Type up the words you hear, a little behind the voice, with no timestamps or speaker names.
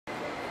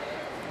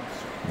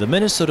The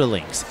Minnesota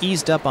Lynx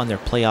eased up on their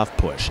playoff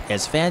push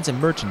as fans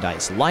and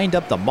merchandise lined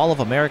up the Mall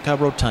of America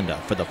Rotunda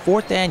for the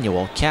 4th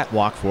annual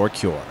Catwalk for a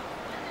Cure.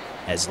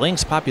 As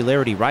Lynx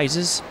popularity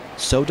rises,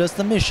 so does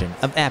the mission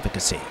of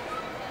advocacy.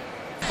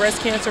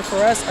 Breast cancer for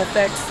us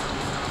affects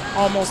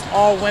almost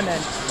all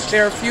women.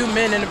 There are a few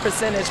men in the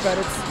percentage, but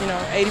it's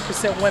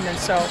 80% women.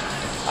 So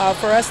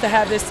for us to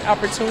have this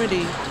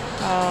opportunity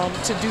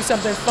to do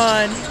something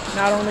fun,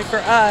 not only for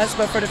us,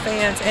 but for the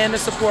fans and to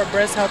support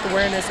breast health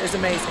awareness is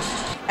amazing.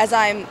 As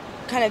I'm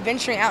kind of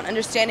venturing out and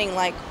understanding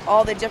like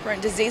all the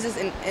different diseases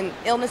and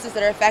illnesses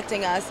that are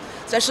affecting us,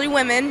 especially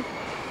women,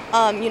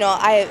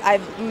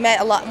 I've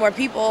met a lot more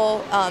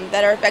people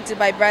that are affected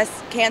by breast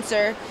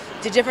cancer,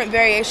 the different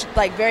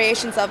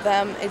variations of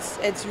them.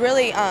 It's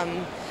really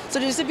so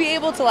just to be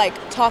able to like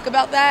talk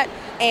about that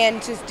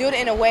and to do it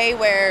in a way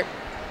where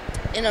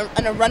in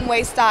a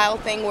runway style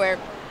thing where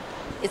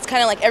it's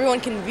kind of like everyone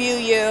can view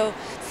you.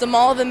 It's the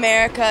Mall of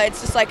America.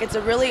 It's just like it's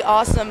a really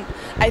awesome,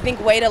 I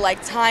think, way to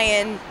like tie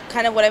in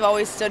kind of what I've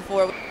always stood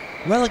for.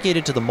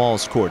 Relegated to the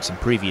mall's courts in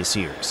previous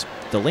years,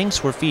 the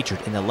Lynx were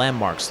featured in the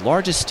landmark's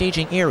largest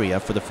staging area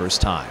for the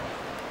first time.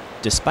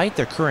 Despite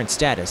their current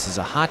status as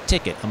a hot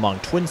ticket among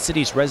Twin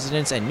Cities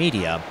residents and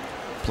media,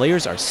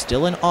 players are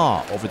still in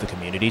awe over the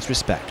community's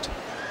respect.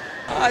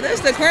 This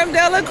is the creme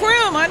de la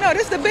creme. I know,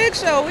 this is the big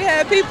show. We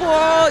had people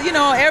all,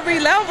 every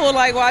level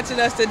like watching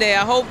us today.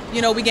 I hope,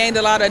 we gained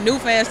a lot of new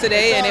fans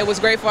today, and it was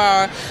great for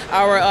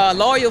our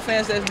loyal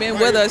fans that's been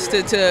with us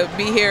to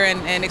be here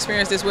and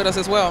experience this with us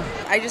as well.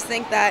 I just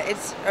think that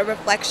it's a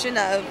reflection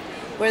of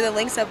where the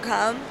Lynx have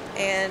come,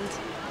 and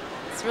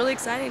it's really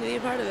exciting to be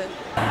a part of it.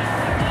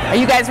 Are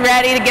you guys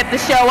ready to get the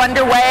show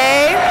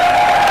underway?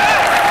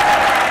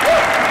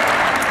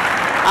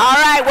 All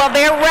right, well,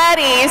 they're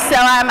ready, so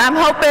I'm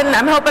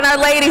hoping our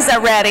ladies are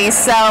ready.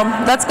 So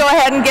let's go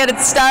ahead and get it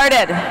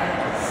started.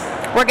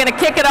 We're going to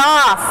kick it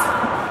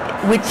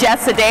off with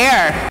Jess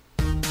Adair.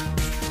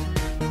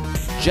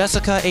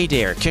 Jessica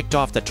Adair kicked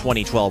off the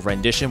 2012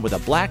 rendition with a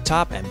black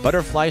top and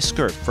butterfly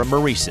skirt from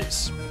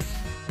Maurice's.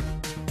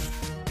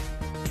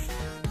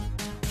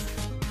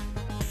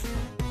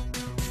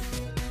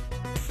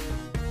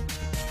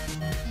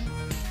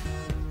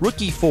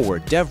 Rookie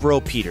forward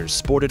Devro Peters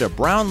sported a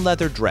brown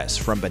leather dress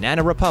from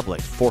Banana Republic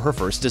for her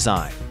first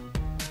design.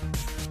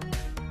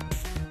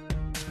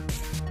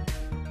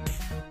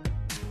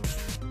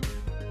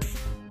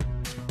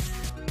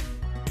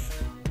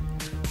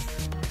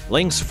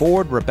 Lynx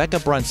forward Rebecca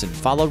Brunson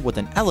followed with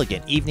an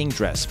elegant evening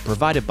dress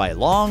provided by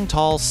Long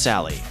Tall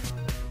Sally.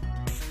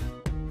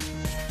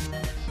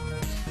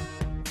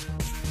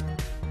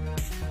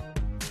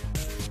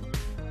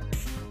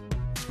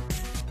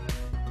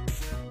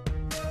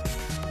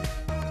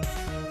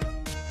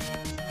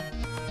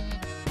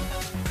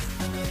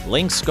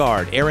 Lynx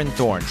guard Erin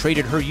Thorne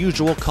traded her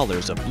usual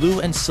colors of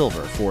blue and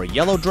silver for a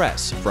yellow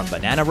dress from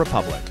Banana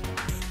Republic.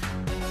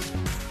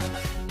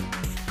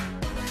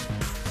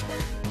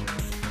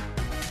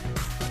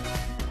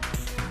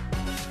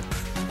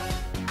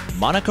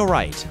 Monica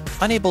Wright,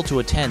 unable to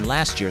attend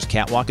last year's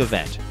catwalk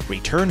event,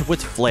 returned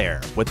with flair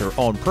with her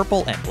own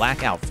purple and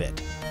black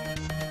outfit.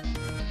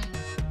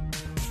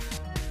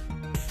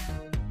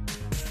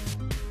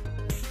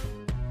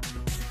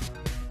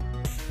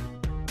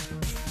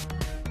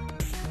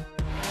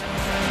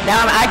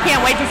 Now I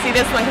can't wait to see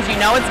this one because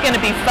it's going to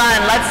be fun.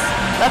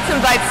 Let's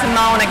invite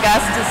Simone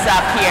Augustus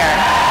up here.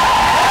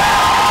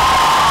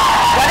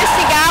 What has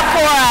she got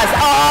for us?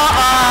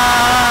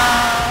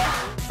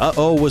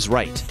 Uh-oh was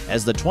right,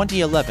 as the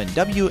 2011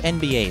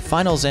 WNBA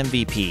Finals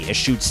MVP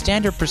eschewed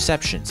standard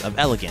perceptions of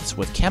elegance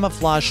with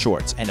camouflage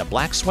shorts and a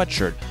black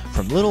sweatshirt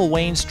from Lil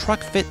Wayne's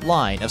Truck Fit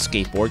line of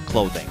skateboard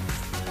clothing.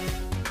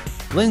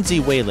 Lindsay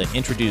Whalen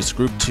introduced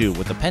Group 2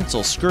 with a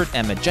pencil skirt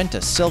and magenta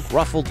silk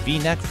ruffled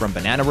V-neck from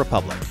Banana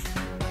Republic.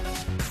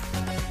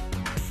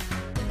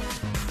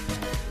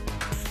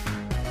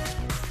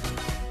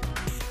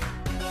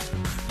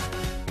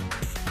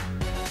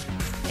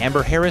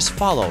 Amber Harris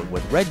followed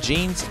with red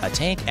jeans, a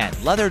tank, and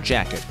leather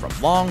jacket from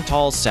Long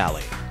Tall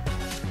Sally.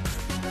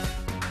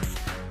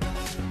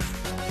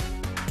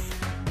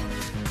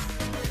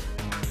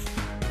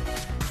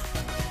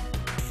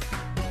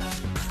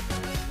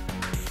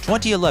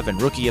 '11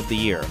 Rookie of the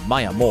Year,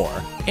 Maya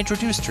Moore,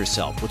 introduced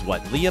herself with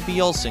what Leah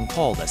Bielsen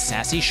called a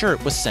sassy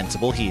shirt with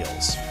sensible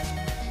heels.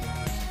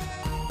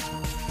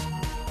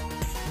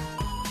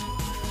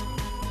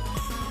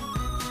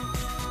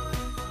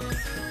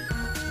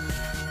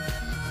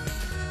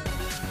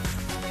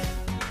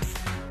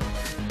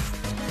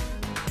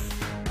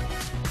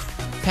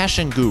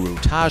 Fashion guru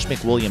Taj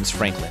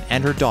McWilliams-Franklin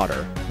and her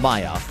daughter,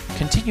 Maya,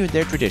 continued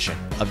their tradition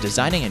of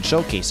designing and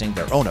showcasing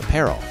their own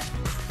apparel.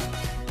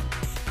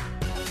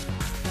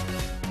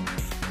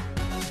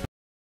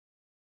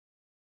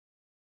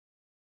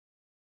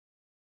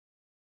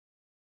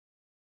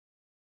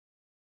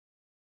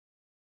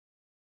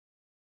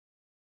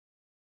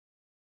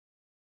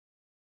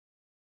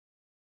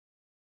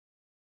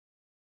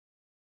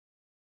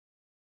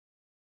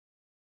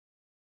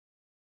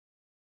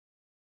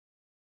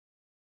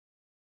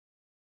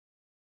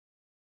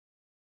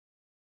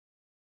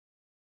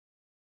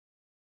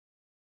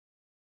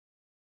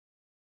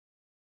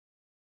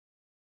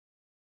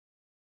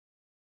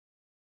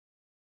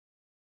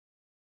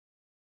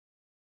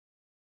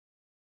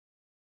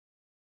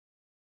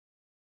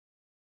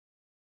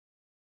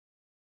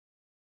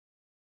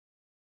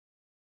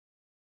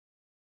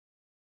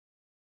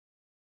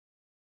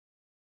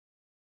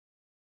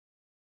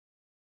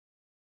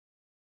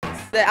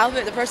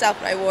 The first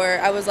outfit I wore,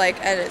 I was like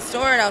at a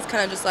store and I was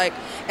kind of just like,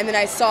 and then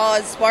I saw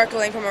it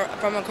sparkling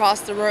from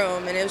across the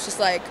room, and it was just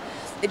like,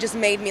 it just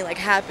made me like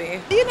happy.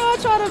 You know, I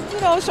try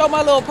to, show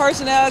my little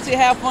personality,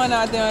 have fun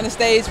out there on the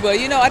stage, but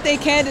I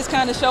think Candace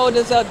kind of showed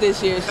us up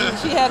this year.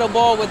 She had a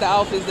ball with the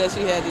outfits that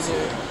she had to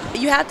do.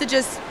 You have to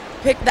just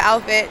pick the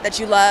outfit that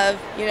you love.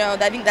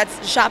 I think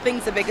that's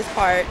shopping's the biggest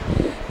part,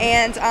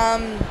 and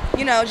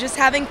just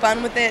having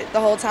fun with it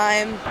the whole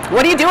time.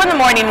 What do you do in the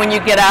morning when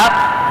you get up?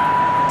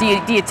 Do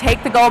you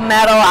take the gold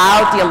medal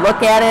out? Do you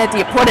look at it? Do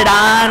you put it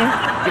on?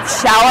 Do you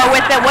shower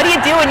with it? What do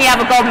you do when you have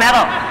a gold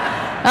medal?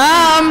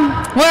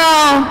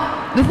 Well,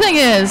 the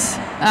thing is,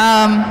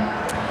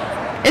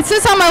 it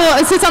sits on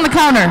the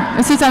counter.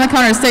 It sits on the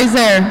counter. It stays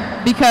there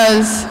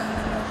because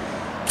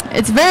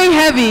it's very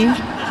heavy,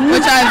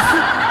 which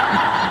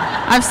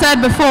I've said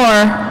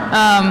before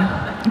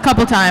a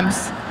couple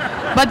times.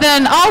 But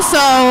then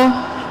also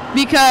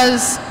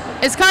because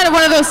it's kind of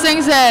one of those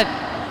things that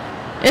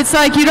it's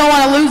like you don't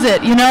want to lose it.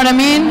 You know what I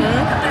mean?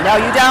 Mm-hmm. No,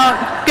 you don't.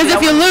 Because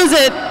if you lose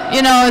it,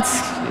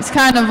 it's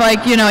kind of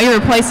like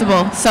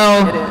irreplaceable.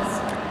 So it is.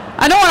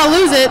 I don't want to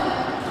lose it,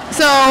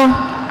 so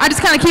I just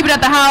kind of keep it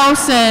at the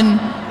house,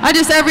 and I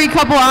just every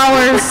couple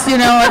hours,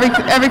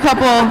 every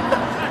couple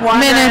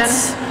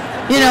minutes,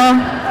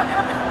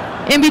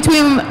 in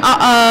between,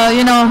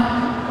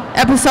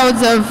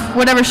 episodes of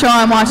whatever show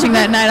I'm watching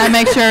that night, I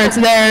make sure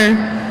it's there.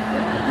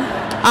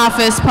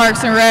 Office,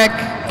 Parks and Rec.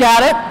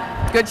 Got it.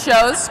 Good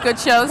shows. Good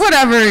shows.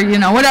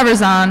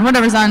 Whatever's on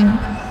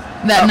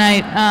that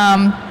night.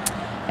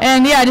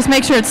 And yeah, just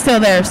make sure it's still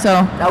there.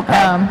 So,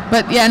 okay.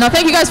 But yeah, no,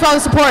 thank you guys for all the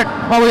support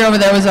while we were over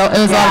there. It was a lot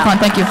of fun.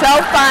 Thank you.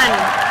 So fun.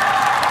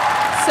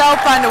 So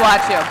fun to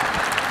watch you.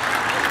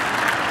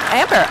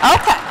 Amber,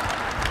 okay.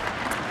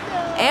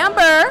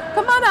 Amber,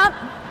 come on up.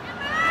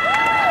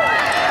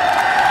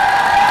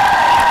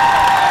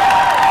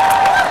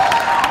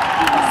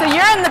 So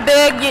you're in the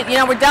big,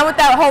 we're done with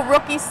that whole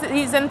rookie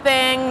season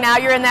thing. Now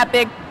you're in that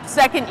big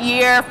second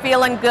year,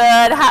 feeling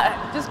good.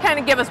 Just kind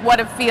of give us what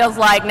it feels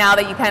like now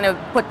that you kind of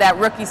put that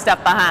rookie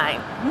stuff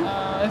behind.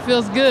 It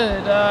feels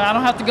good. I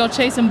don't have to go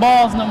chasing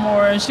balls no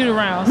more and shoot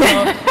around. So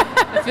it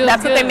feels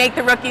That's good. what they make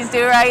the rookies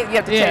do, right? You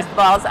have to chase the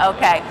balls.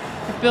 Okay.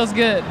 It feels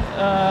good.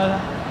 I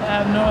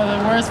have no other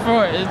words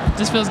for it. It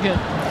just feels good.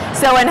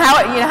 So, and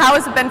how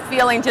has it been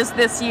feeling just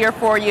this year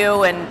for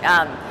you? And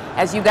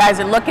as you guys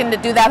are looking to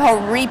do that whole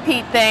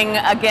repeat thing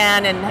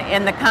again,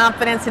 and the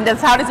confidence, and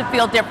how does it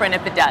feel different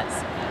if it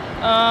does?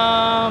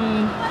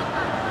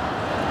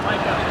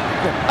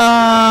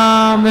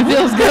 It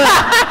feels good.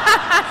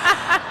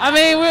 I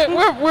mean,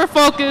 we're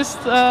focused.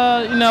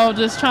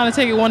 Just trying to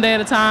take it one day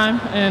at a time,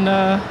 and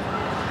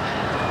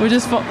we're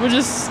just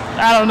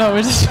I don't know.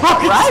 We're just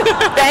focused. Right.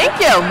 Thank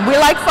you. We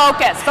like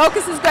focus.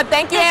 Focus is good.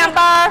 Thank you,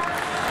 Amber.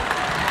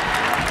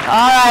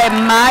 All right,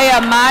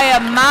 Maya.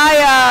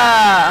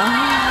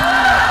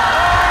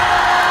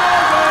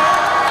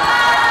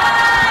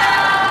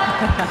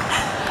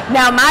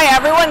 Now, Maya,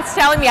 everyone's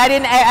telling me, I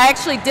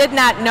actually did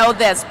not know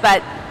this,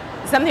 but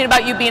something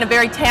about you being a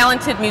very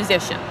talented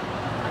musician.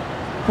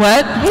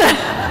 What?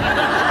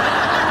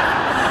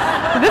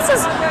 This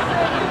is,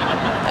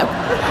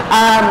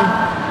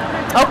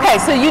 okay,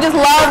 so you just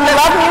love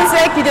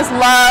music, you just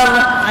love.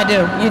 I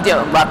do. You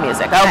do love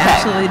music, okay. I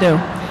absolutely do.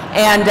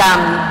 And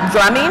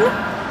drumming,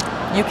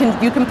 you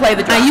can play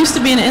the drum. I used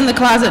to be an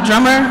in-the-closet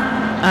drummer,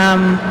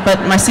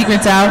 but my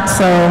secret's out,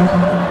 so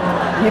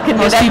you can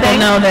do most that people thing?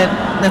 know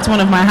that's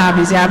one of my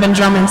hobbies. Yeah, I've been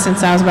drumming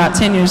since I was about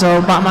 10 years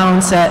old, bought my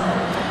own set,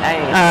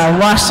 Nice.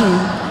 washed some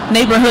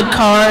neighborhood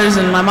cars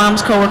and my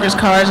mom's coworkers'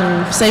 cars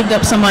and saved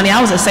up some money. I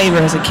was a saver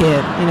as a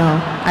kid,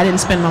 I didn't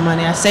spend my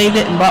money. I saved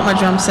it and bought my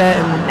drum set,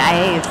 and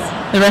Nice.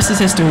 the rest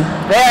is history.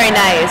 Very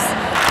nice.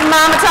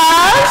 Mama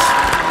Taj.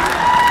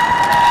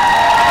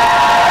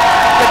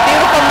 The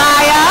beautiful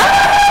Maya.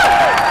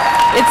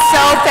 It's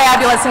so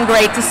fabulous and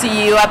great to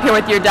see you up here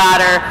with your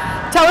daughter.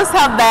 Tell us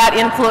how that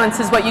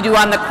influences what you do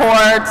on the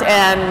court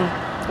and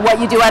what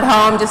you do at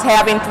home, just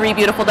having three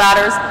beautiful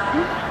daughters.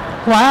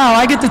 Wow,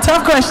 I get the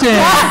tough question.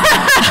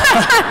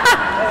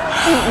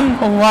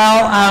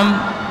 Well,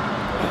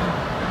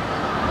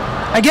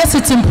 I guess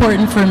it's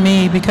important for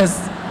me because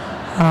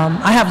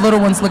I have little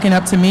ones looking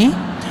up to me,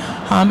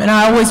 and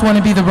I always want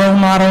to be the role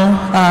model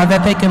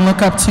that they can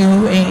look up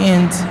to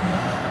and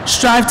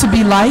strive to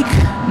be like,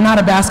 not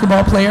a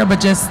basketball player,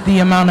 but just the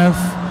amount of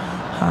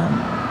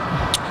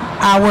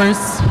hours,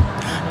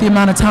 the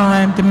amount of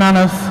time, the amount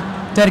of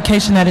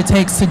dedication that it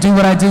takes to do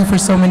what I do for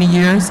so many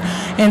years.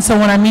 And so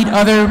when I meet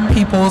other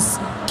people's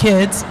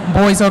kids,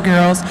 boys or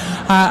girls,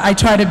 I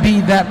try to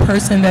be that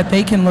person that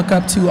they can look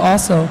up to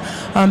also,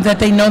 that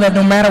they know that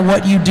no matter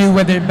what you do,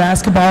 whether it's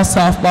basketball,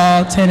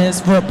 softball,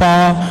 tennis,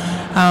 football,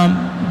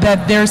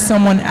 that there's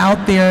someone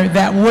out there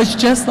that was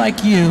just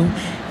like you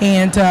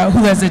and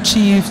who has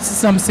achieved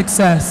some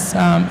success.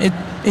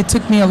 It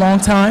took me a long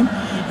time.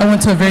 I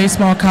went to a very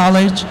small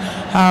college.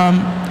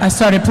 I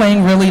started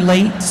playing really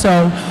late,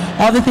 so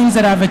all the things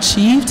that I've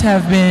achieved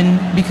have been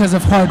because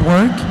of hard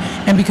work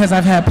and because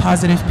I've had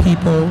positive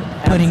people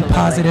putting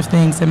positive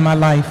things in my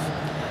life.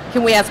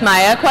 Can we ask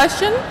Maya a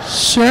question?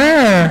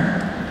 Sure.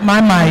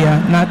 My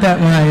Maya, not that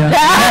Maya.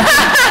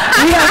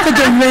 We have to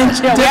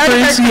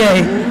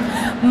differentiate.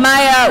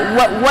 Maya,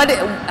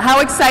 how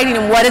exciting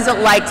and what is it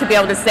like to be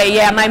able to say,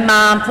 yeah, my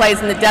mom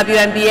plays in the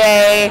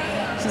WNBA,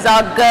 she's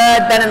all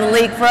good, been in the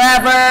league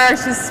forever,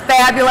 she's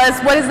fabulous.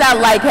 What is that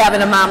like,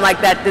 having a mom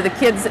like that? Do the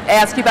kids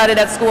ask you about it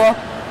at school?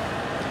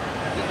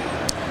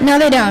 No,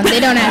 they don't. They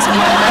don't ask me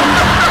about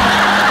it.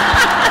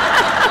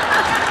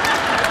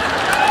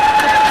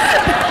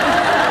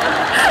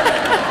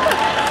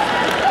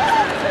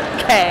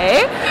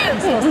 Okay. You're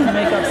supposed to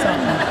make up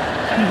something.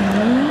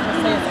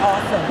 Say it's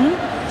awesome.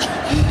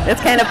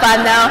 It's kind of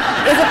fun now.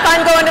 Is it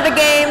fun going to the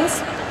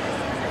games?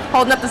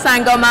 Holding up the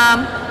sign, go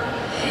mom?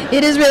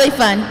 It is really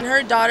fun.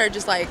 Her daughter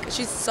just like,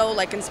 she's so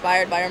like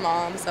inspired by her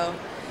mom, so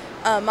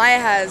Maya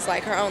has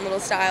like her own little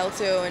style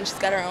too, and she's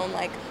got her own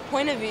like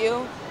point of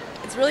view.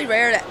 It's really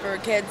rare for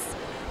kids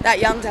that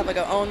young to have like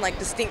her own like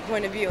distinct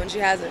point of view, and she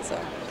has it, so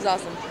she's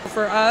awesome.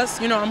 For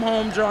us, you know, I'm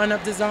home drawing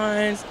up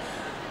designs,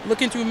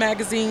 looking through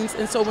magazines,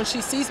 and so when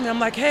she sees me, I'm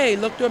like, hey,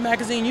 look through a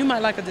magazine, you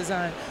might like a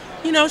design.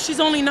 You know, she's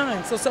only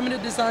 9, so some of the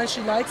designs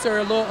she likes are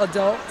a little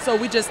adult, so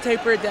we just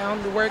taper it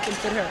down to work and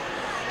fit her.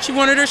 She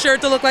wanted her shirt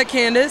to look like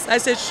Candace. I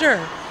said, sure,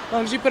 as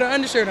long as you put an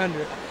undershirt under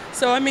it.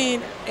 So, I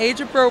mean,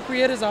 age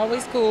appropriate is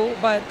always cool,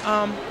 but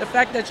the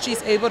fact that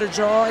she's able to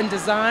draw and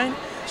design,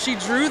 she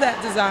drew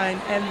that design,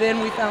 and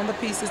then we found the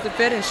pieces to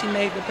fit, and she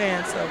made the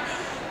pants. So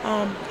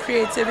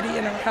creativity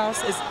in our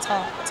house is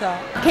top.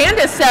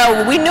 Candace,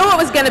 so we knew it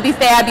was going to be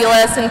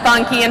fabulous and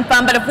funky and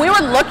fun, but if we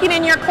were looking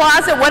in your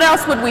closet, what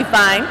else would we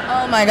find?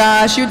 Oh my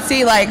gosh, you'd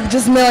see like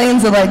just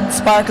millions of like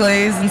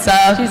sparklies and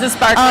stuff. She's a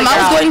sparkly girl.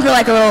 I was going for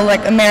like a little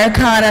like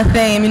Americana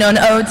theme, you know, an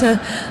ode to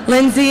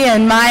Lindsay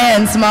and Maya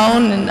and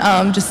Simone,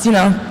 and just, you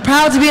know,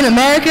 proud to be an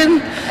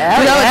American. Oh,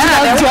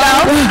 yeah,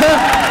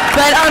 2012.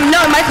 But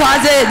no, in my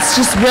closet, it's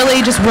just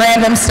really just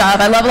random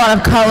stuff. I love a lot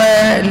of color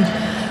and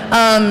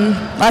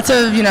lots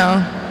of, you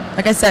know,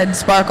 like I said,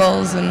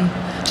 sparkles and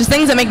just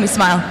things that make me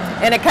smile.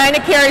 And it kind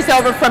of carries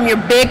over from your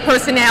big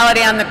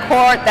personality on the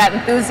court, that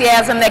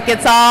enthusiasm that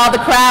gets all the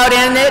crowd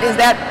in it. Is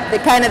that the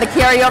kind of the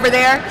carryover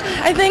there?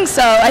 I think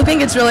so. I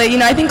think it's really, you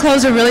know, I think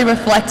clothes are really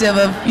reflective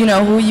of, you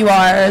know, who you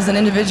are as an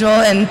individual.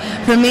 And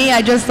for me,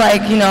 I just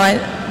like, you know, I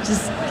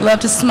just love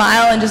to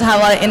smile and just have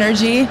a lot of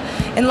energy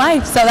in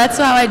life, so that's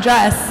how I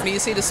dress. You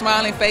see the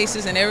smiling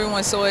faces and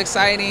everyone's so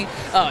excited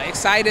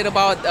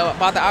about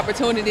the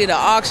opportunity, the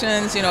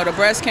auctions, you know, the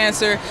breast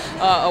cancer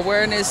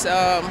awareness,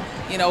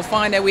 you know,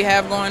 fund that we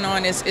have going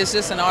on. It's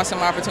just an awesome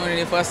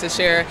opportunity for us to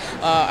share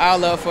our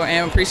love for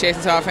and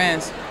appreciation to our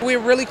fans. We're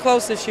really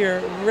close this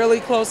year,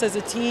 really close as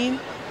a team.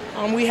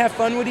 We have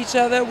fun with each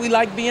other. We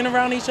like being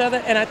around each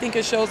other, and I think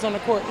it shows on the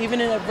court,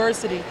 even in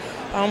adversity.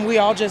 We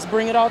all just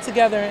bring it all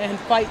together and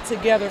fight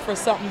together for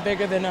something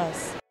bigger than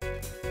us.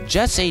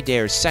 Jess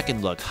Adair's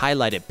second look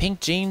highlighted pink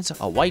jeans,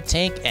 a white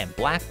tank, and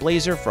black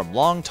blazer from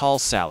Long Tall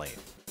Sally.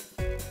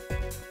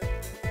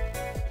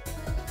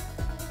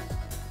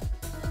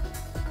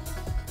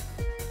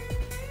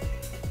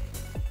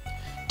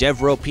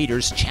 Devereaux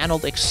Peters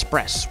channeled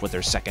Express with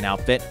her second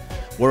outfit,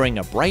 wearing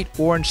a bright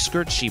orange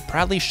skirt she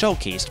proudly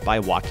showcased by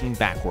walking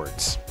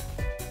backwards.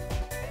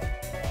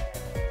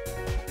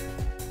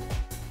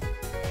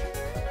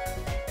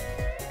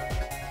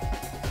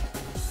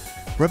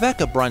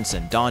 Rebecca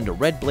Brunson donned a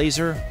red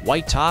blazer,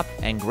 white top,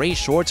 and gray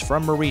shorts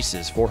from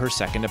Maurice's for her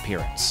second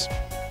appearance.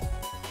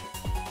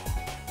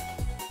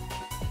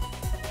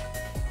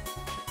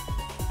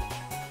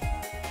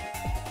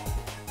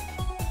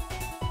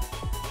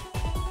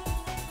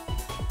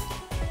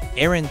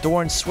 Erin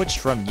Thorne switched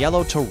from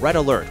yellow to red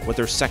alert with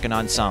her second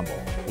ensemble,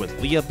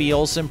 with Leah B.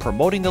 Olson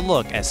promoting the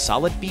look as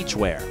solid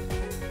beachwear.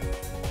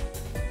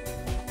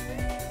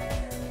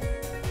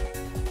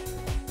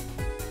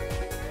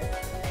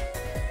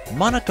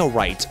 Monica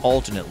Wright's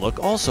alternate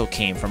look also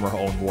came from her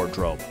own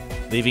wardrobe,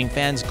 leaving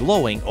fans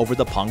glowing over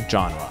the punk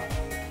genre.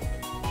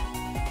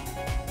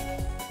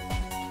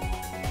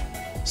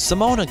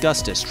 Simone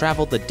Augustus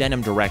traveled the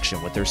denim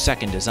direction with her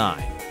second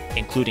design,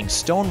 including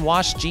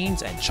stone-washed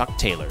jeans and Chuck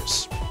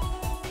Taylors.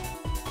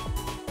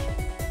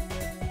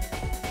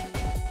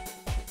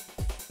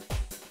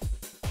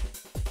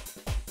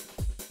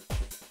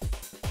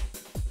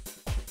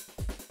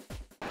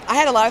 I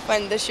had a lot of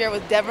fun this year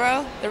with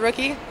Devereaux, the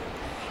rookie.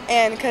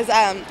 And because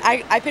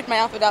I picked my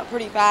outfit out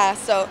pretty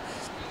fast, so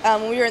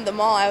when we were in the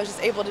mall, I was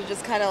just able to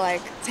just kind of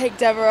like take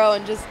Devereaux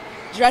and just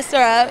dress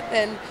her up,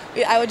 and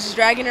I was just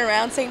dragging her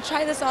around saying,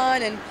 try this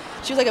on, and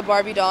she was like a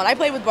Barbie doll. And I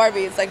played with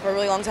Barbies like for a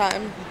really long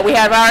time. We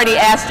have already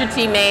asked your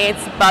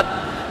teammates about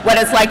what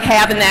it's like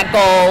having that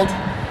gold.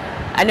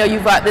 I know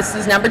this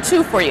is number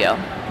 2 for you.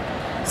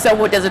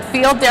 So does it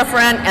feel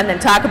different? And then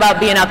talk about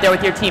being out there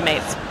with your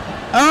teammates.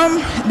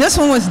 This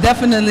one was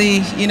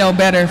definitely,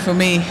 better for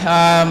me.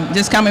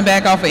 Just coming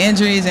back off of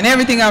injuries and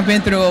everything I've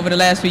been through over the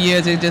last few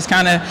years, it just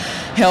kind of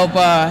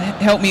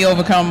helped me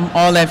overcome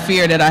all that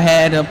fear that I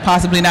had of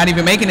possibly not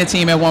even making the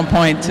team at one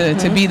point.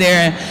 To be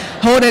there and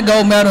hold that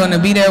gold medal and to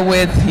be there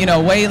with,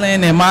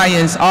 Waylon and Maya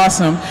is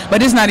awesome.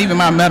 But it's not even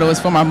my medal, it's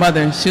for my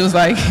mother. She was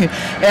like,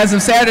 as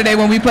of Saturday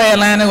when we play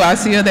Atlanta, I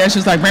see her there, she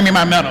was like, bring me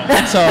my medal.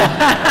 So,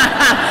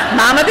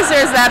 Mama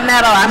deserves that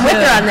medal. I'm with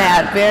her on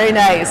that. Very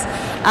nice.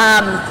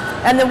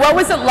 And then what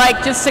was it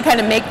like just to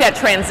kind of make that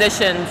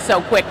transition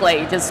so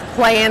quickly? Just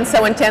playing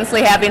so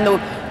intensely, having the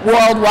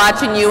world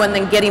watching you, and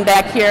then getting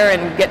back here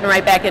and getting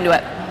right back into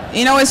it?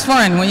 It's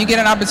fun when you get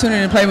an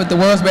opportunity to play with the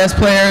world's best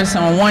players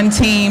on one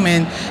team,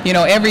 and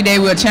every day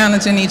we're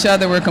challenging each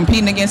other, we're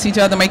competing against each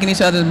other, making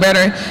each other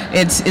better.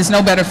 It's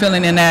no better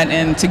feeling than that.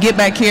 And to get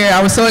back here,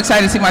 I was so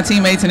excited to see my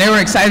teammates, and they were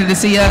excited to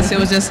see us. It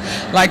was just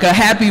like a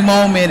happy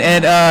moment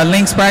at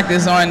Lynx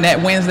practice on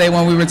that Wednesday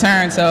when we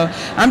returned. So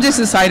I'm just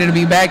excited to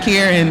be back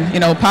here and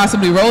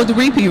possibly roll the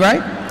repeat,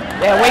 right?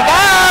 There we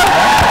go.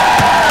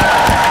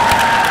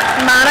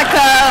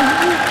 Monica.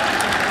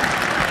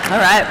 All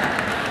right.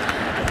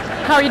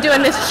 How are you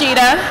doing, Miss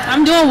Cheetah?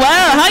 I'm doing well.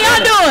 How y'all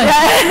doing?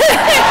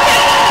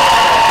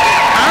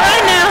 All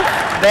right now.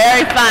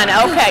 Very fun.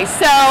 Okay,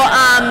 so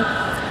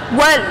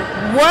what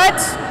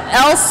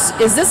else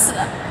is this?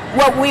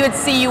 What we would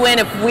see you in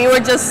if we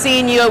were just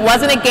seeing you? It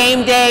wasn't a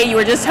game day. You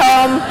were just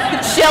home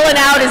chilling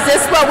out. Is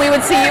this what we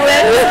would see you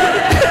in?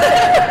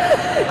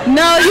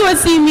 No, you would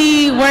see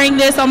me wearing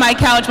this on my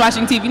couch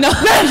watching TV. No,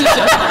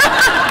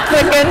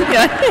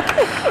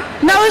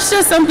 no, it's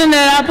just something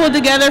that I pulled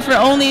together for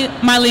only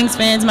my Lynx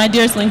fans, my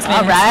dearest Lynx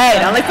fans. All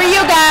right, only for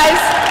you guys.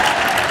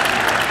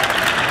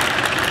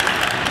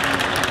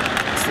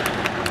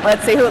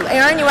 Let's see who.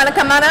 Aaron, you want to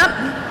come on up?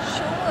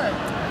 Sure.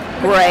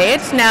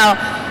 Great. Now,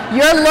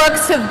 your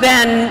looks have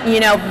been,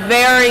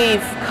 very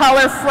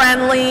color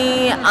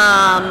friendly,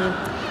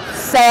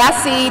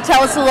 sassy.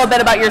 Tell us a little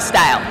bit about your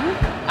style.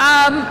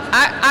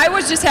 I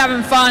was just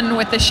having fun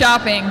with the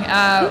shopping.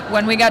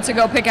 When we got to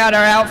go pick out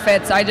our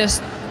outfits, I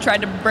just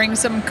tried to bring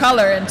some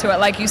color into it.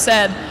 Like you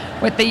said,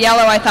 with the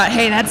yellow, I thought,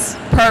 hey, that's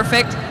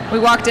perfect. We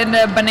walked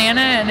into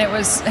Banana, and it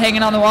was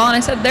hanging on the wall, and I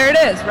said, there it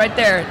is, right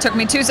there. It took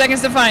me 2 seconds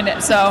to find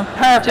it, so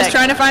perfect. Just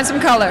trying to find some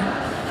color.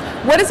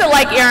 What is it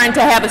like, Aaron,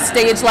 to have a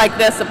stage like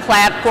this, a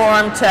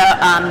platform to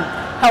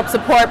help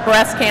support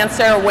breast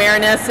cancer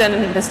awareness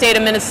in the state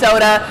of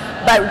Minnesota,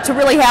 but to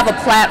really have a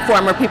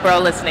platform where people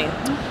are listening?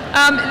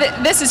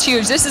 This is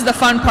huge. This is the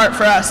fun part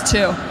for us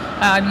too.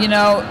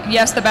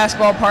 Yes, the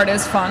basketball part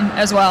is fun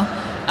as well,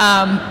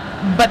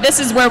 but this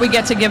is where we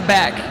get to give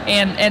back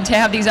and to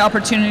have these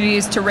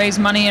opportunities to raise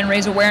money and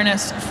raise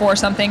awareness for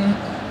something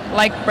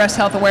like breast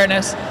health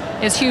awareness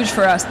is huge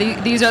for us.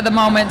 These are the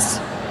moments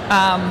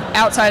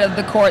outside of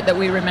the court that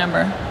we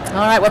remember.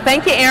 All right. Well,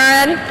 thank you,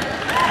 Aaron.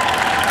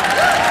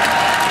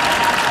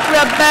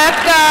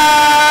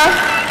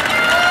 Rebecca.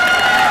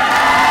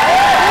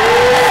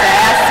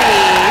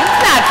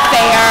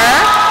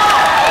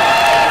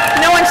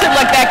 No one should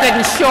look that good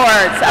in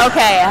shorts.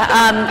 Okay.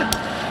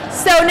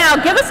 So now,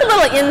 give us a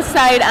little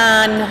insight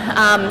on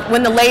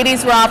when the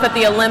ladies were off at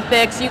the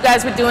Olympics. You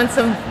guys were doing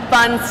some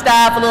fun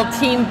stuff, a little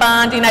team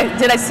bonding.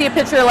 Did I see a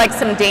picture of like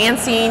some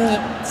dancing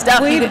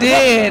stuff? We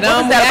did. We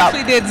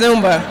actually did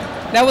Zumba.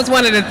 That was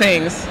one of the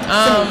things.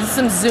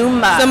 Some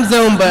Zumba. Some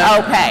Zumba.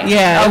 Okay.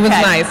 Yeah, it was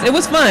nice. It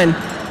was fun.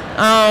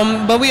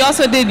 But we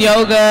also did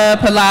yoga,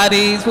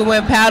 Pilates. We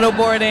went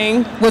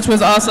paddleboarding, which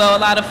was also a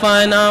lot of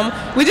fun.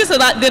 We just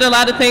did a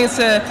lot of things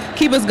to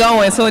keep us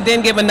going, so it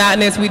didn't get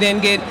monotonous. We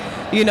didn't get,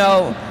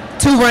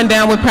 too run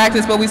down with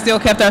practice, but we still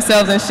kept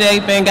ourselves in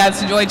shape and got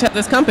to enjoy each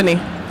other's company.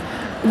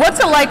 What's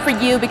it like for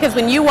you? Because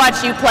when you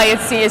watch you play,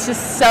 it's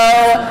just so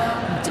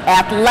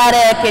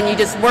athletic, and you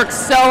just work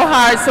so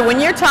hard. So when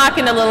you're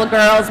talking to little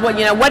girls,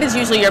 what is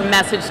usually your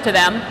message to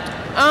them?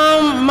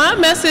 My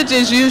message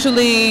is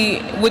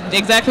usually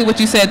exactly what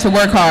you said, to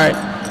work hard.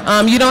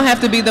 You don't have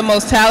to be the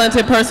most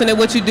talented person at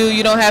what you do.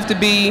 You don't have to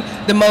be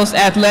the most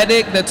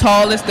athletic, the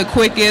tallest, the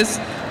quickest.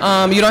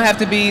 You don't have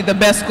to be the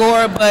best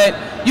scorer, but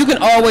you can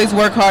always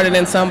work harder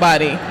than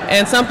somebody.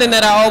 And something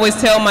that I always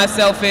tell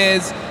myself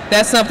is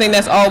that's something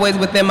that's always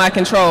within my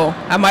control.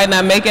 I might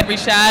not make every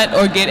shot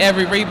or get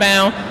every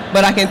rebound,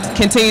 but I can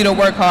continue to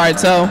work hard.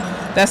 So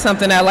that's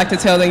something I like to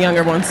tell the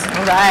younger ones.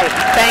 All right,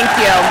 thank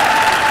you.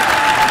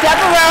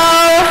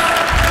 Devereaux.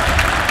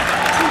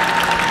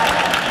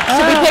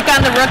 Should we pick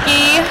on the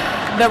rookie?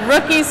 The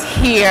rookie's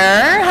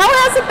here. How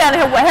has it been?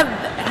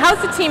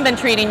 How's the team been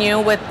treating you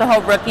with the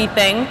whole rookie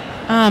thing?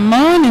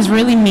 Moan is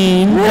really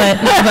mean, but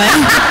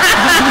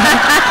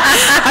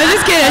I'm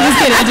just kidding.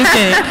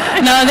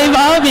 No, they've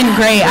all been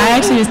great. I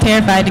actually was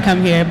terrified to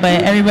come here,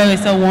 but everybody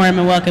was so warm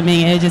and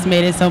welcoming, and it just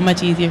made it so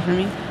much easier for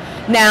me.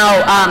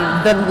 Now,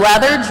 the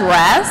leather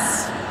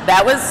dress,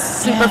 that was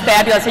super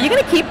fabulous. Are you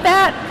going to keep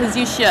that? Because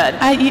you should.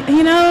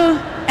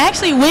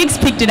 Actually, Wiggs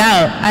picked it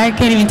out. I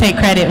can't even take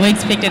credit.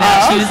 Wiggs picked it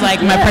out. She was like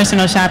my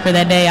personal shopper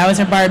that day. I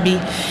was her Barbie.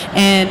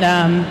 And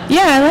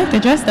yeah, I like the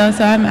dress though,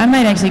 so I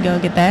might actually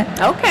go get that.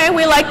 Okay,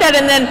 we like that.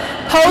 And then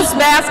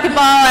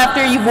post-basketball,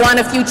 after you've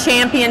won a few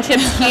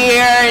championships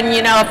here and,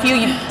 you know, a few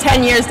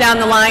 10 years down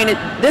the line,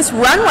 this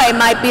runway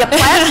might be a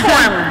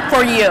platform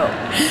for you.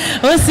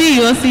 We'll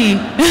see, we'll see.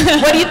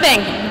 What do you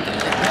think?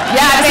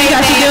 Yeah, they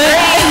agree.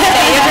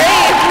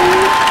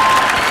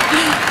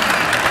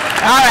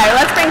 All right,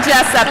 let's bring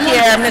Jess up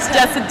here. Miss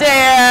Jess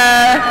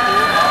Adair.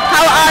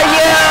 How are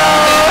you?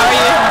 How are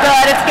you?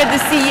 Good, it's good to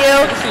see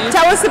you.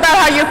 Tell us about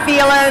how you're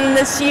feeling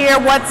this year.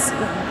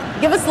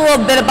 Give us a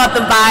little bit about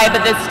the vibe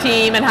of this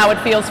team and how it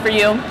feels for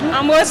you.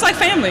 Well, it's like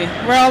family.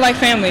 We're all like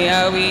family.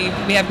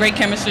 We have great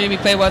chemistry. We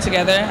play well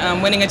together.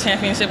 Winning a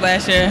championship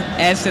last year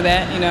adds to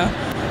that, you know.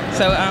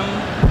 So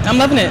I'm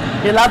loving it.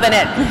 You're loving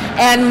it.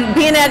 And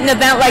being at an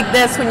event like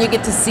this, when you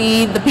get to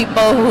see the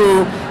people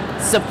who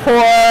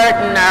support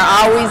and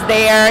are always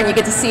there, and you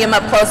get to see them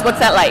up close, what's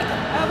that like?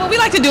 Well, we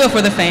like to do it for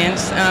the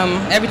fans.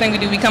 Everything we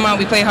do, we come out,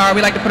 we play hard.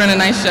 We like to put on a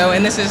nice show,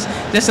 and this is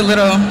just a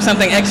little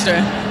something extra,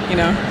 you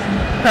know.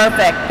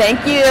 Perfect. Thank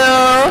you.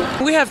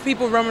 We have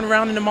people roaming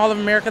around in the Mall of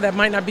America that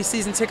might not be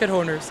season ticket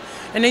holders,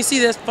 and they see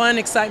this fun,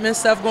 excitement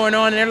stuff going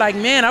on, and they're like,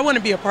 man, I want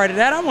to be a part of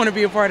that. I want to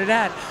be a part of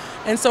that.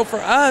 And so for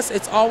us,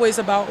 it's always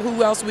about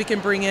who else we can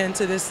bring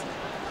into this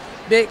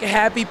big,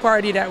 happy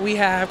party that we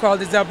have called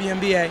the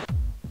WNBA.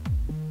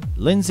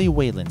 Lindsay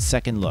Whalen's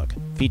second look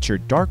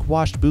featured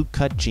dark-washed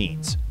boot-cut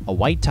jeans, a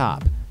white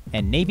top,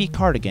 and navy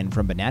cardigan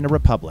from Banana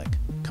Republic,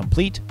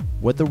 complete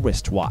with a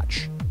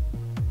wristwatch.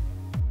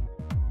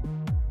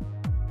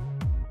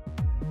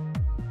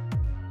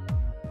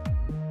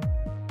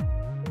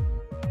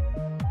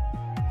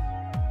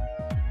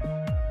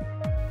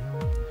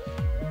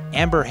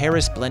 Amber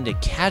Harris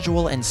blended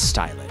casual and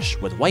stylish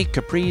with white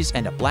capris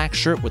and a black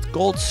shirt with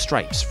gold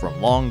stripes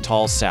from Long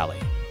Tall Sally.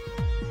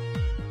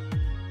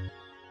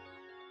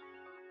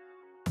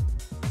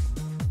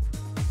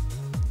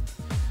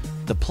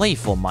 The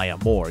playful Maya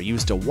Moore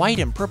used a white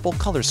and purple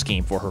color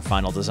scheme for her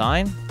final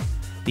design.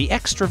 The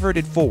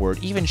extroverted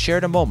forward even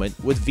shared a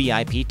moment with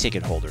VIP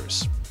ticket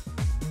holders.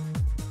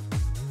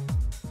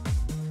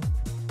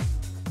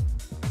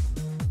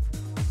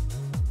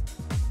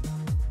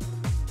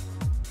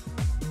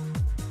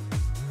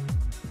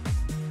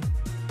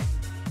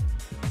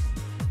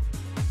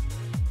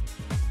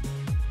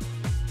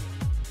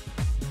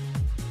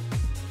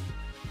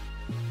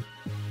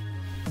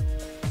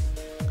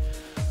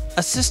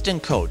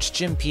 Assistant coach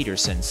Jim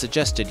Peterson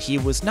suggested he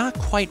was not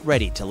quite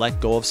ready to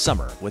let go of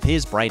summer with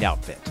his bright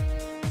outfit.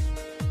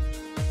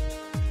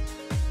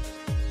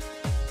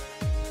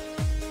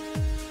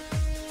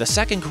 The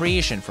second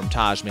creation from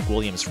Taj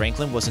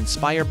McWilliams-Franklin was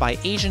inspired by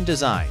Asian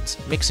designs,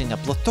 mixing a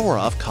plethora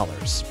of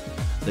colors.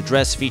 The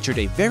dress featured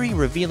a very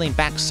revealing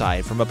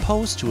backside from a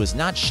pose who is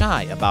not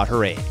shy about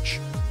her age.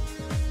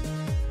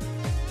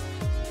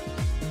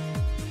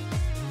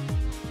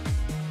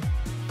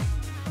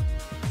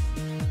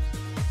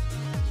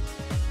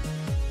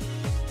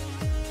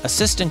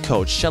 Assistant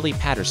coach Shelley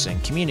Patterson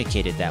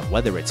communicated that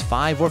whether it's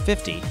 5 or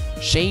 50,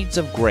 shades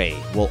of gray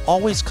will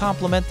always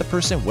complement the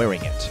person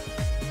wearing it.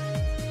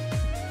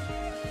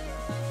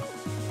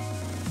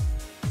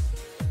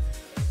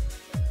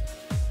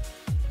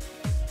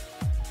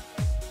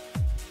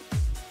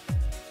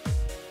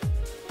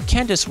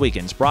 Candace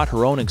Wiggins brought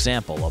her own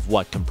example of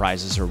what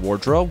comprises her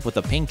wardrobe with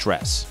a pink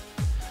dress.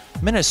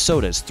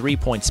 Minnesota's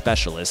three-point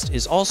specialist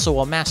is also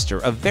a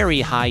master of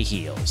very high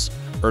heels,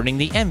 earning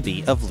the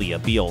envy of Leah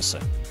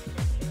Bielson.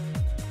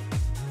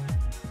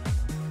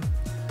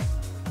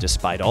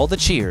 Despite all the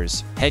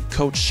cheers, head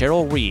coach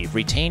Cheryl Reeve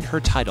retained her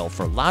title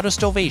for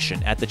loudest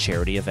ovation at the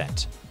charity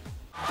event.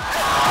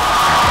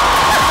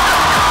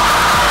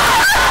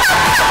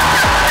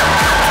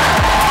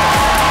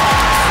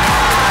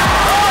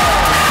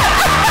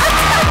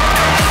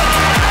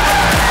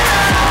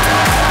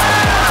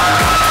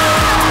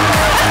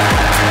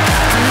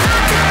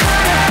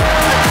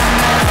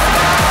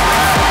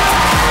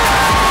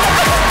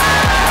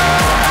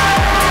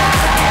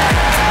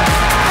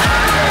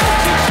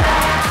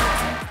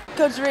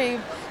 Coach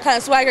Reeve kind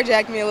of swagger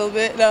jacked me a little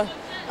bit. No,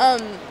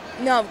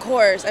 of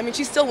course. I mean,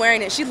 she's still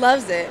wearing it. She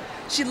loves it.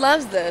 She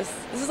loves this.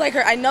 This is like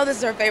her. I know this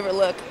is her favorite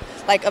look,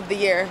 like of the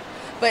year.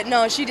 But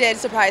no, she did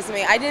surprise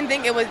me. I didn't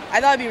think it was. I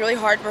thought it'd be really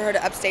hard for her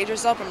to upstage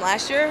herself from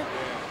last year,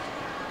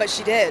 but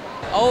she did.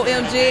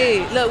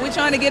 OMG! Look, we're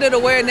trying to get her to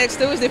wear it next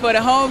Tuesday for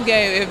the home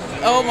game.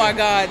 Oh my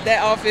God, that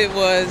outfit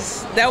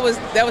was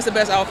the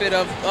best outfit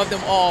of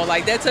them all.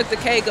 Like that took the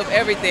cake of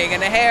everything,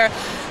 and the hair.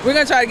 We're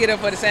gonna try to get her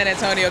for the San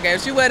Antonio game.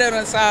 If she wear that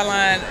on the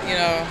sideline, you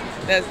know,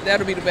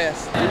 that'll be the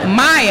best.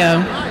 Maya,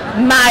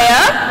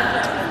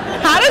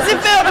 how does it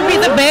feel to be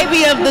the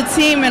baby of the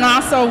team and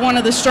also one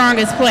of the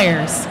strongest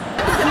players?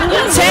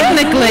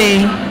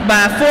 Technically,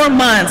 by 4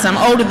 months,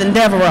 I'm older than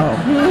Devereaux.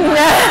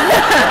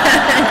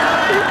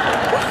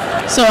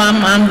 So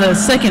I'm the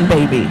second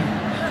baby.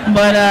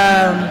 But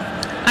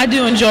I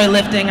do enjoy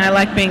lifting. I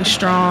like being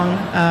strong.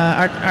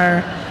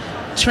 Our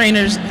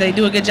trainers, they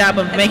do a good job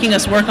of making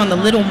us work on the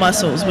little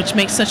muscles, which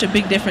makes such a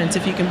big difference,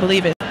 if you can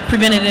believe it.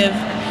 Preventative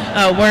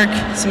work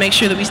to make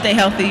sure that we stay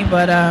healthy,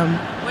 but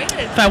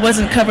if I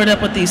wasn't covered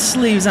up with these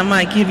sleeves, I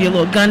might give you a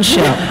little gun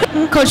show.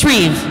 Coach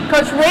Reeve.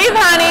 Coach Reeve,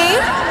 honey.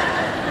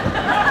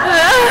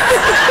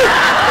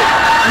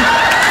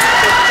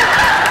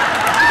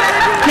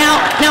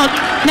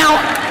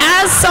 Now,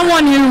 as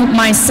someone who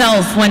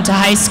myself went to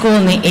high school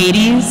in the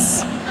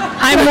 80s,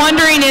 I'm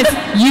wondering if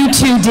you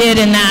two did,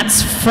 and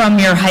that's from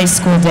your high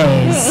school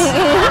days.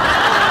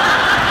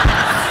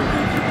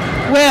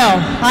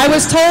 Well, I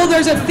was told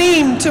there's a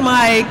theme to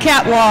my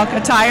catwalk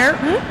attire.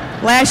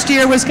 Last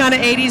year was kind of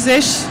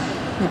 80s-ish.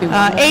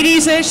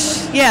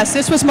 80s-ish. Yes,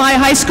 this was my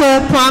high school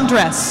prom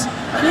dress.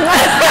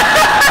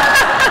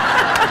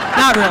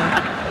 Not really.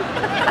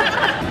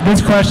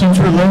 This question's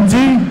for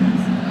Lindsay.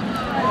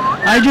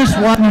 I just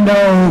want to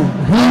know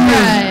who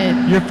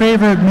your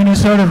favorite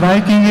Minnesota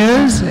Viking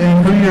is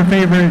and who your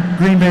favorite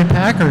Green Bay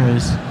Packer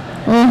is.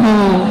 Put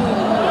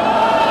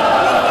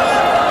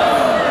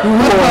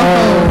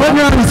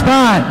me on the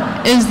spot.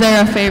 Is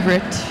there a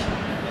favorite?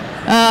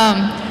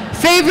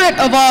 Favorite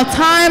of all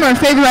time or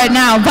favorite right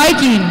now?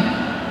 Viking.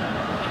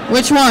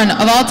 Which one?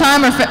 Of all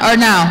time or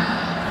now?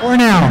 Or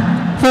now.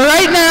 For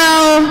right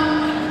now,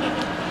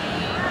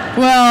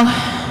 well,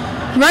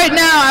 right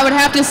now I would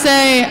have to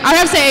say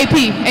AP,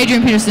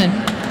 Adrian Peterson.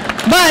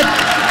 But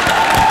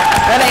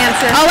good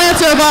answer. I'll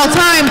answer of all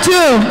time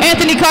too,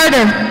 Anthony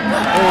Carter.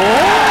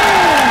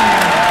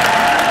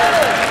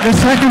 The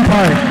second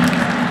part.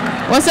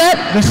 What's that?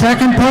 The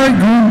second part,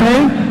 Green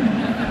Bay.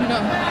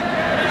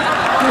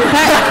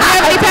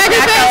 Have any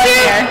Packers fans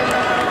here?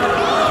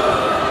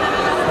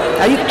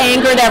 Oh, you've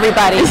angered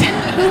everybody.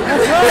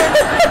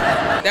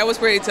 That was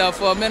pretty tough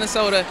for a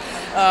Minnesota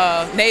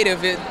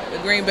native.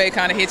 Green Bay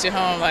kind of hit you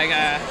home like.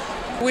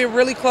 We're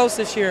really close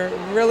this year,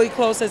 really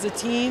close as a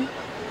team.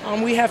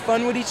 We have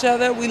fun with each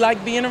other. We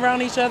like being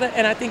around each other,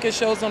 and I think it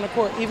shows on the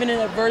court. Even in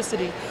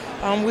adversity,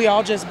 we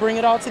all just bring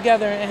it all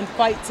together and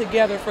fight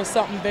together for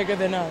something bigger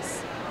than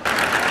us.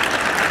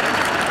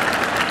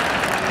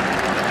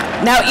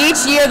 Now,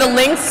 each year, the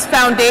Lynx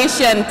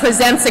Foundation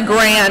presents a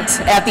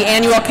grant at the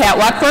annual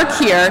Catwalk for a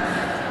Cure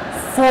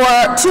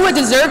to a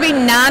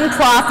deserving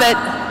nonprofit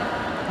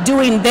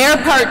doing their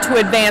part to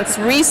advance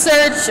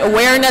research,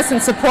 awareness,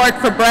 and support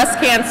for breast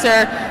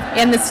cancer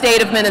in the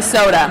state of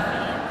Minnesota.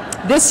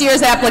 This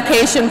year's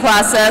application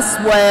process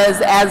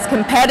was as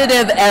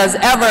competitive as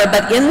ever,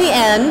 but in the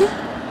end,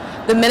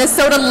 the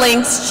Minnesota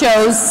Lynx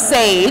chose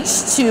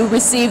SAGE to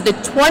receive the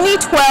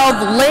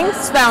 2012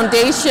 Lynx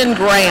Foundation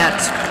grant.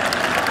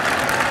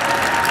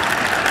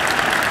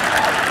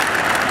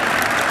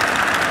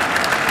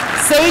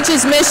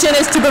 SAGE's mission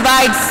is to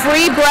provide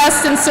free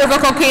breast and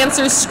cervical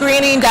cancer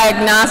screening,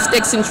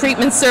 diagnostics, and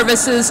treatment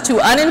services to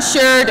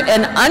uninsured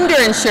and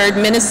underinsured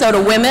Minnesota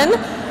women.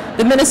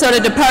 The Minnesota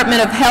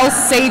Department of Health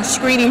SAGE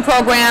screening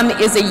program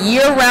is a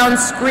year-round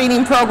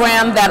screening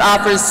program that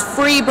offers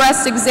free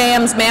breast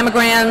exams,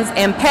 mammograms,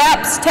 and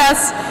PAPS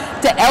tests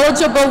to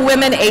eligible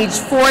women age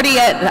 40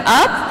 and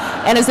up,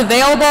 and is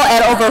available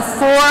at over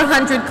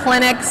 400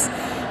 clinics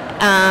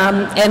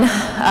and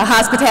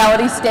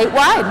hospitality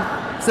statewide.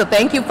 So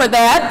thank you for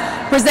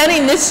that.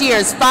 Presenting this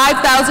year's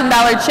 $5,000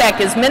 check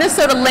is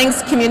Minnesota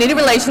Lynx Community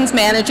Relations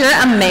Manager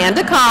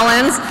Amanda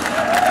Collins.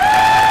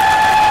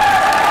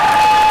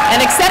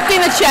 And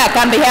accepting the check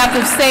on behalf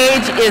of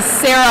SAGE is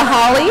Sarah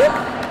Hawley.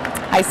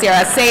 Hi,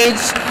 Sarah. SAGE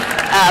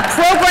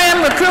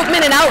Program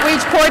Recruitment and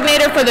Outreach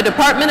Coordinator for the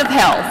Department of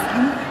Health.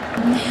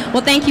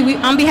 Well, thank you.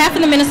 On behalf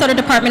of the Minnesota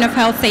Department of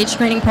Health SAGE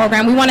Screening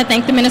Program, we want to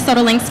thank the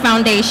Minnesota Lynx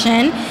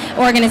Foundation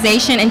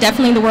organization and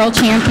definitely the World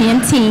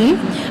Champion team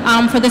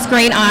for this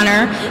great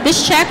honor.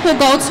 This check will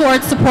go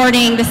towards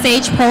supporting the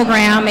SAGE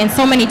program in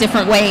so many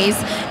different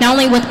ways, not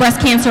only with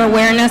breast cancer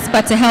awareness,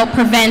 but to help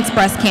prevent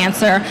breast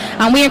cancer.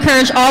 We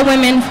encourage all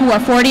women who are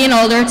 40 and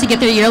older to get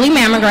their yearly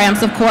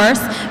mammograms, of course,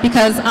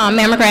 because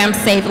mammograms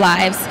save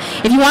lives.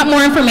 If you want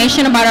more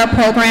information about our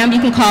program, you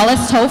can call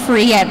us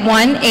toll-free at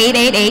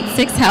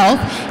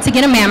 1-888-6-HEALTH to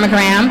get a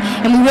mammogram.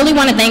 And we really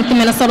want to thank the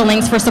Minnesota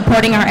Lynx for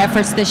supporting our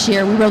efforts this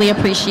year. We really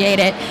appreciate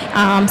it.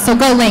 So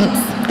go Lynx.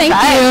 Thank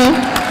you.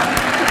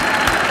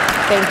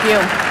 Thank you.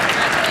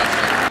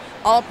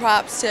 All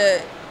props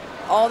to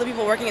all the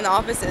people working in the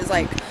offices,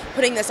 like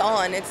putting this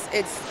on. It's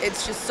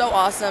just so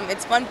awesome.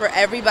 It's fun for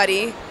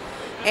everybody,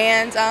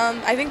 and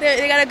I think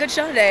they got a good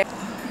show today.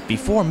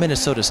 Before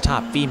Minnesota's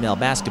top female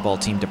basketball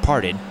team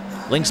departed,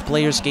 Lynx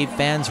players gave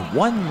fans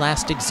one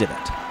last exhibit.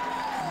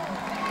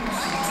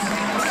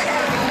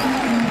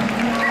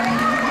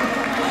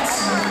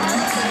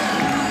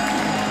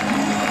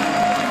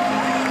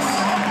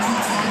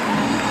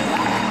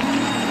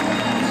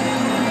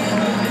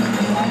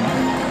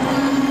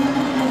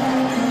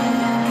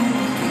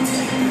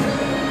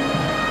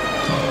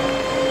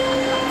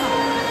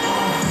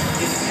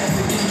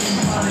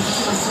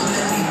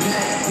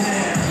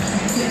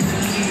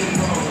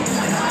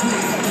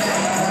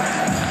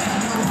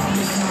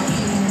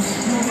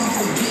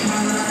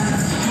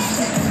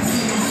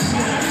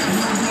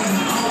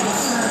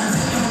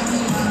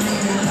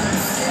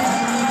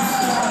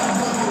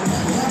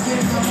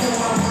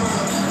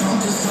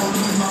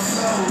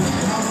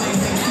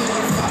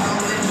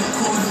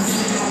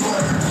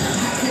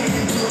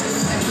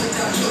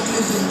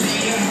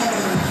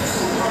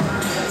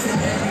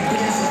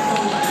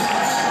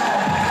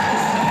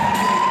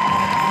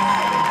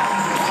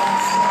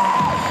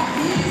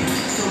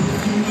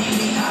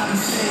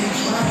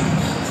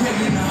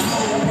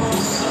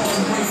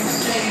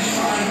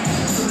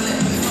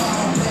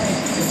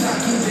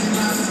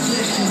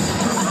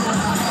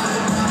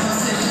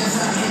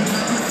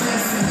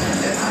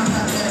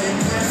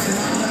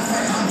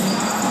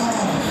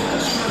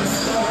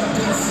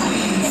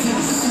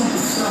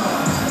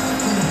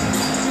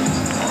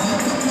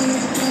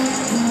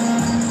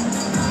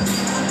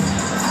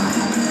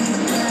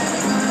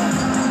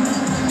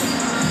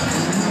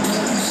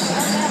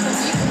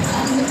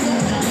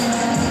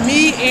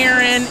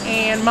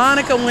 and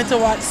Monica went to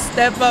watch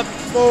Step Up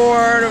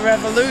for the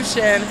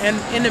Revolution, and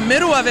in the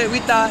middle of it, we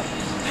thought,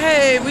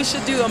 hey, we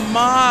should do a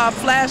mob,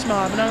 flash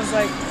mob, and I was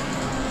like,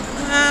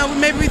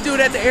 maybe we do it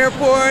at the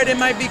airport, it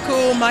might be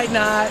cool, might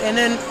not, and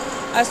then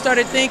I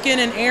started thinking,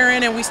 and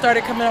Aaron, and we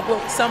started coming up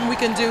with something we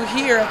can do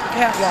here at the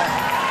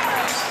catwalk.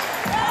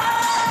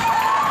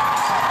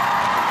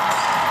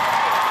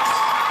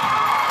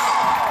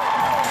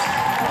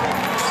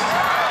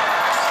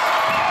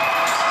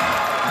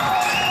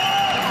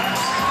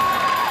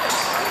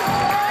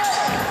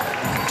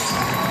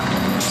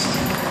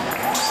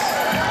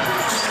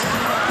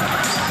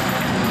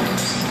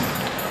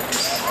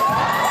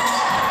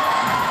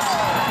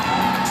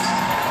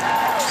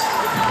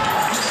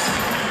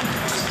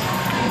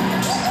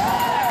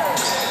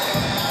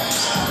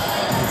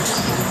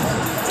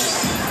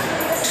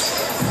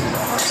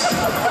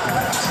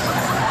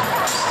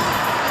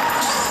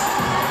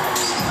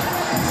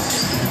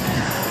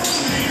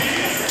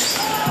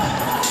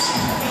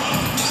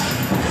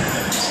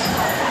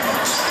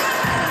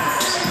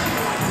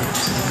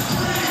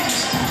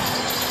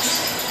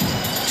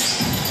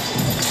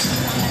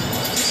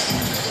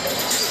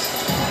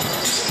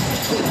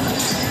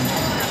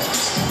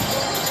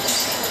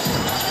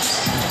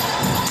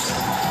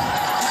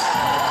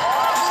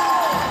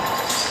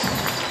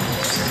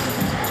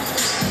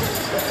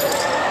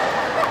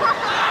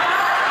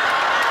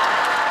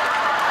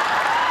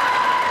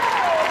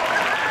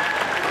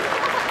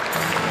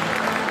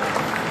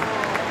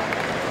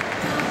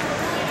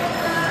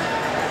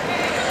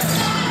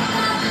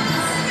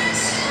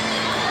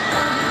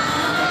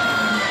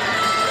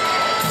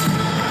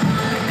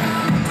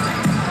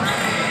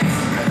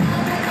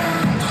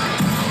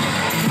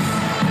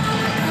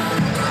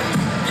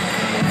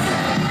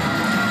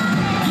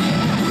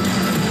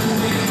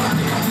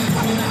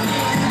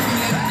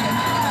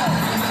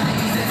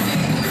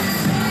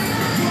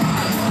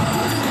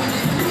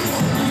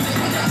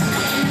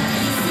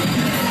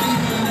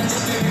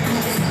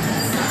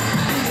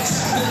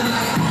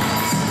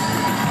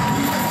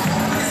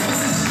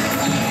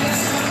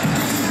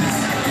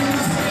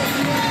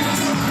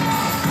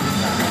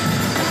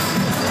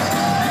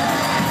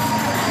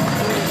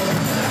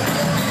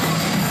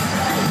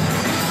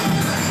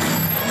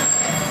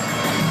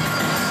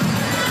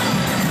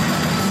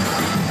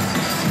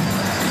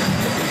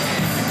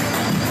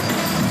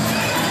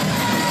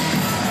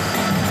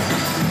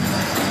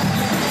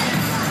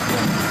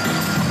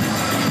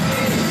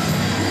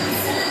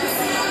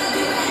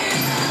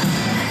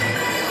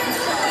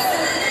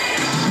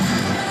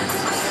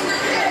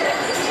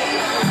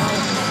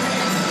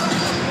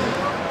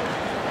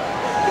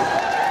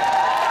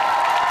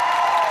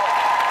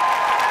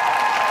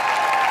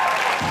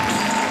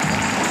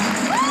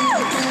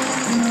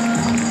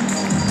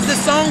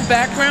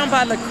 Background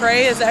by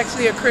Lecrae is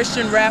actually a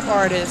Christian rap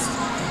artist,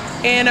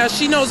 and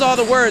she knows all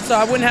the words, so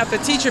I wouldn't have to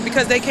teach her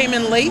because they came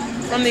in late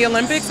from the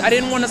Olympics. I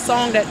didn't want a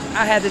song that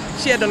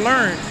she had to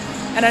learn,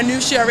 and I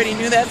knew she already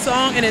knew that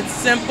song, and it's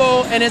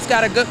simple and it's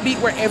got a good beat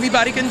where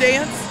everybody can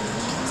dance,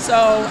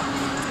 so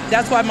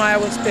that's why Maya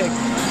was picked.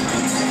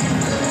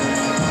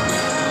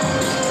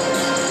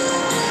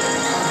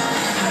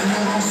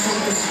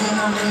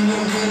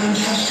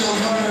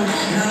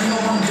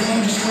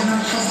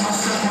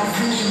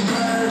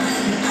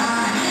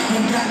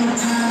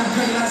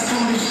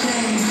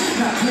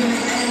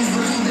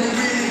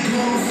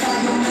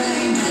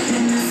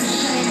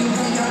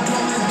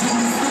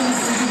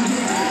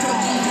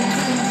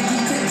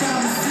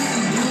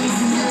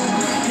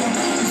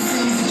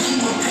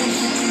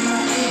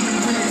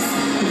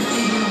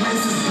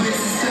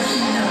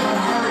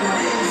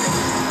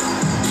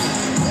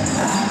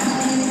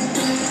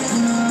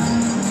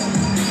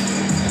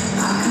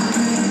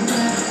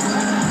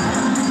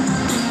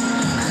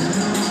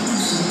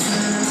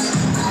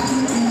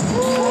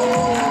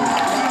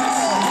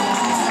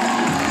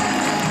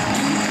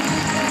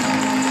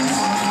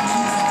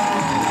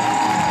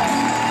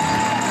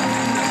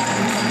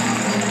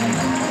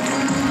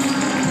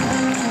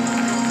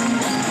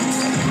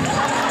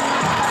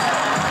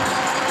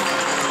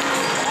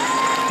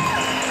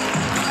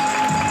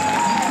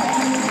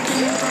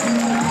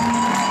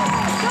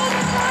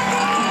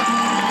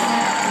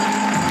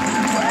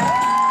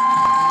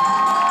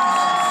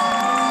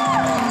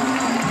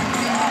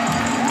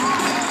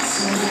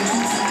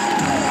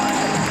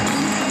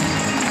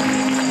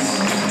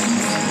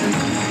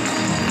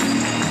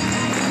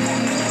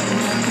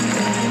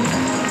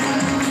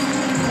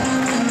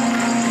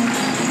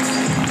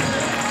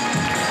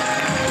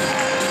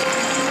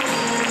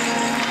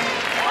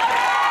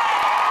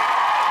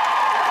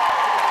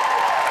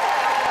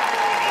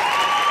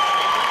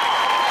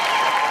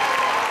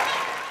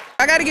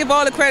 I got to give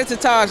all the credit to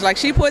Taj. Like,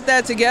 she put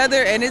that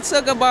together, and it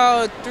took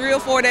about 3 or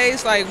 4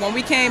 days. Like, when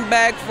we came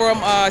back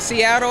from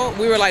Seattle,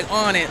 we were like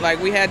on it.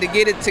 Like, we had to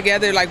get it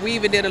together. Like, we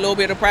even did a little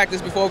bit of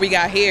practice before we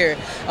got here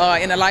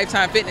in the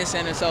Lifetime Fitness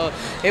Center. So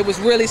it was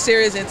really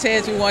serious,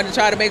 intense. We wanted to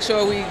try to make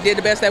sure we did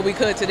the best that we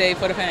could today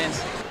for the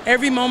fans.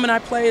 every moment I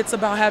play, it's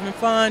about having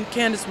fun.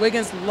 Candace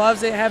Wiggins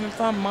loves it, having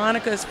fun.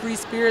 Monica is free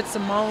spirit.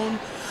 Simone,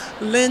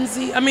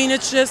 Lindsay. I mean,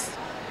 it's just,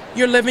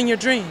 you're living your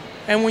dream.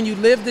 And when you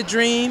live the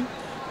dream,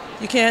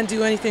 you can't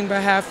do anything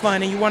but have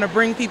fun. And you want to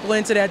bring people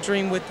into that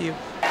dream with you.